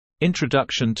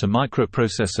Introduction to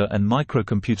Microprocessor and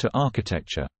Microcomputer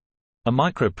Architecture. A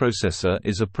microprocessor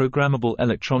is a programmable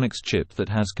electronics chip that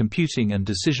has computing and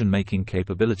decision-making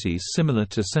capabilities similar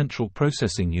to central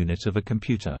processing unit of a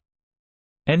computer.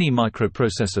 Any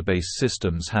microprocessor-based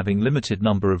systems having limited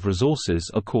number of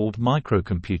resources are called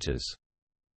microcomputers.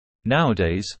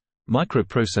 Nowadays,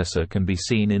 microprocessor can be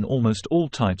seen in almost all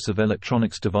types of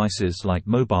electronics devices like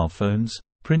mobile phones,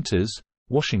 printers,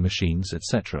 washing machines,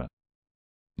 etc.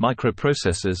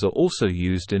 Microprocessors are also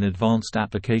used in advanced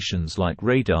applications like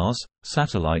radars,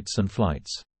 satellites and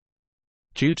flights.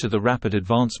 Due to the rapid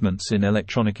advancements in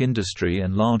electronic industry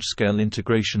and large-scale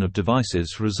integration of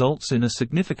devices results in a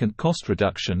significant cost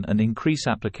reduction and increase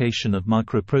application of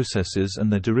microprocessors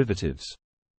and their derivatives.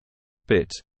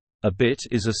 Bit. A bit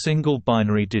is a single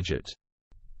binary digit.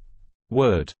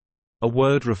 Word. A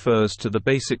word refers to the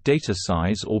basic data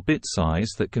size or bit size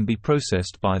that can be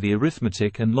processed by the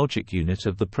arithmetic and logic unit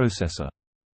of the processor.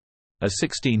 A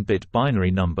 16-bit binary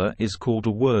number is called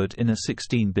a word in a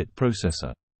 16-bit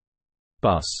processor.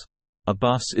 Bus. A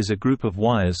bus is a group of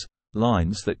wires,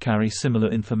 lines that carry similar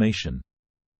information.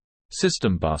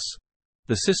 System bus.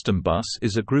 The system bus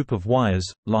is a group of wires,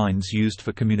 lines used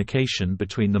for communication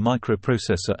between the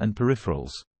microprocessor and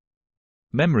peripherals.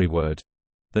 Memory word.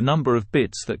 The number of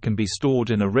bits that can be stored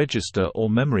in a register or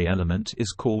memory element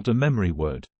is called a memory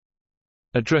word.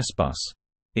 Address bus.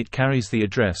 It carries the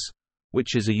address,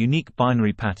 which is a unique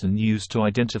binary pattern used to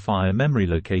identify a memory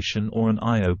location or an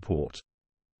I/O port.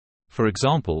 For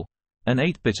example, an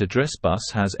 8-bit address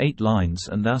bus has 8 lines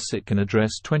and thus it can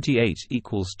address 28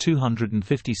 =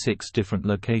 256 different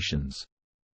locations.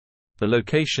 The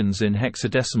locations in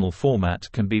hexadecimal format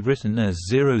can be written as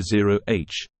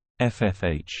 00H,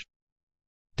 FFH.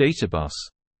 Data bus.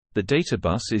 The data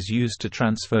bus is used to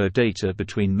transfer data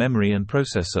between memory and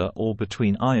processor or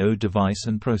between I/O device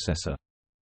and processor.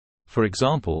 For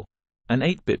example, an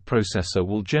 8-bit processor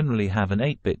will generally have an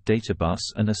 8-bit data bus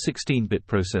and a 16-bit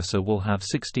processor will have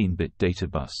 16-bit data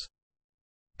bus.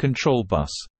 Control bus.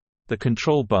 The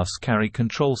control bus carry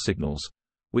control signals,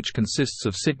 which consists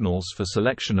of signals for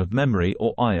selection of memory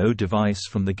or I/O device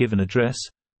from the given address,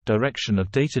 direction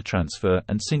of data transfer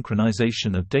and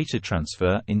synchronization of data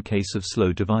transfer in case of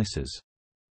slow devices.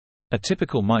 A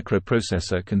typical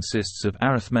microprocessor consists of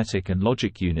arithmetic and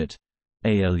logic unit,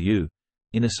 ALU,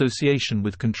 in association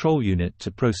with control unit to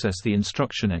process the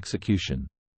instruction execution.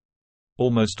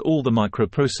 Almost all the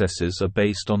microprocessors are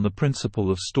based on the principle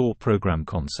of store program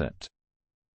concept.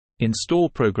 In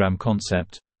store program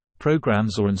concept,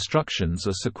 programs or instructions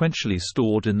are sequentially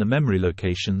stored in the memory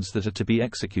locations that are to be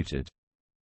executed.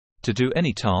 To do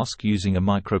any task using a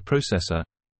microprocessor,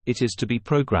 it is to be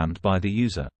programmed by the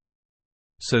user.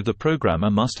 So the programmer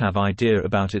must have idea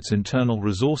about its internal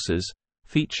resources,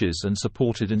 features and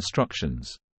supported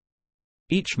instructions.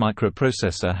 Each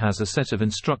microprocessor has a set of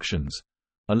instructions,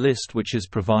 a list which is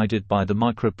provided by the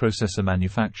microprocessor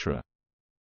manufacturer.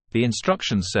 The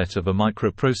instruction set of a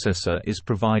microprocessor is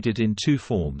provided in two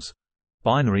forms: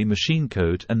 binary machine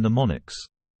code and mnemonics.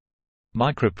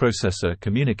 Microprocessor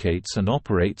communicates and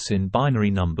operates in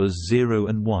binary numbers 0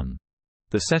 and 1.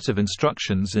 The set of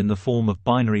instructions in the form of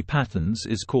binary patterns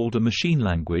is called a machine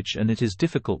language and it is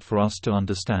difficult for us to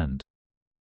understand.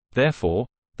 Therefore,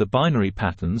 the binary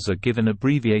patterns are given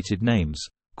abbreviated names,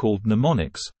 called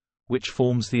mnemonics, which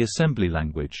forms the assembly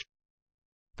language.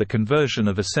 The conversion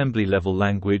of assembly-level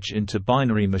language into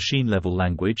binary machine-level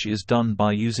language is done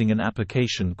by using an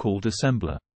application called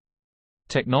assembler.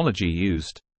 Technology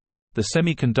used. The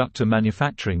semiconductor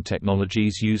manufacturing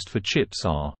technologies used for chips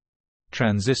are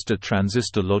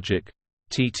transistor-transistor logic,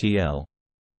 TTL,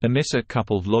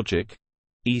 emitter-coupled logic,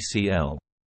 ECL,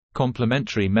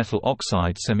 complementary metal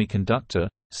oxide semiconductor,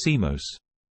 CMOS.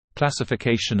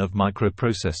 Classification of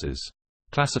microprocessors.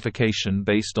 Classification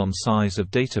based on size of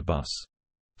data bus.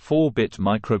 4-bit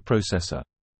microprocessor,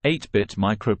 8-bit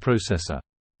microprocessor,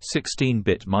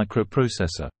 16-bit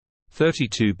microprocessor,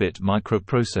 32-bit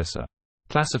microprocessor.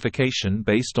 Classification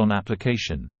based on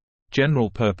application.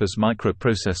 General-purpose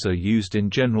microprocessor used in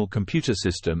general computer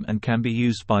system and can be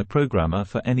used by programmer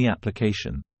for any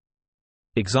application.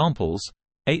 Examples: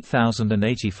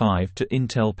 8085 to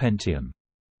Intel Pentium.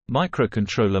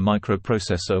 Microcontroller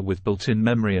microprocessor with built-in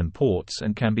memory and ports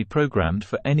and can be programmed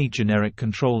for any generic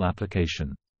control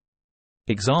application.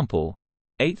 Example: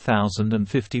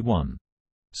 8051.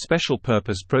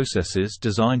 Special-purpose processors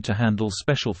designed to handle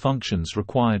special functions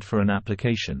required for an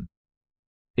application.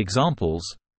 Examples: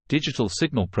 digital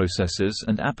signal processors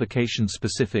and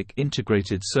application-specific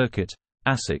integrated circuit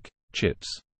 (ASIC) chips.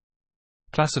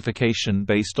 Classification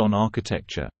based on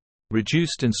architecture.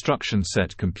 Reduced instruction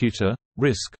set computer,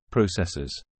 RISC,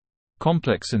 processors.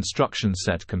 Complex Instruction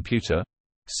Set Computer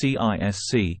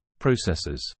 (CISC)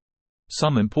 processors.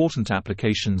 Some important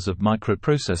applications of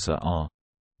microprocessor are: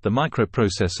 the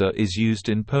microprocessor is used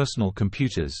in personal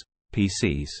computers,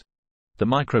 PCs. The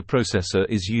microprocessor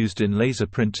is used in laser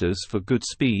printers for good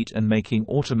speed and making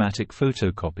automatic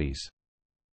photocopies.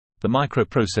 The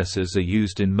microprocessors are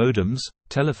used in modems,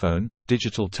 telephone,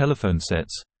 digital telephone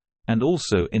sets, and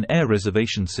also in air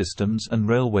reservation systems and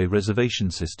railway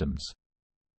reservation systems.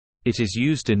 It is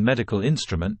used in medical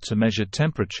instrument to measure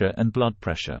temperature and blood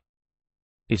pressure.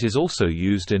 It is also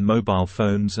used in mobile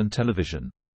phones and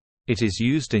television. It is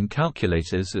used in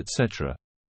calculators, etc.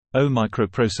 A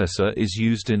microprocessor is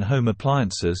used in home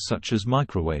appliances such as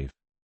microwave.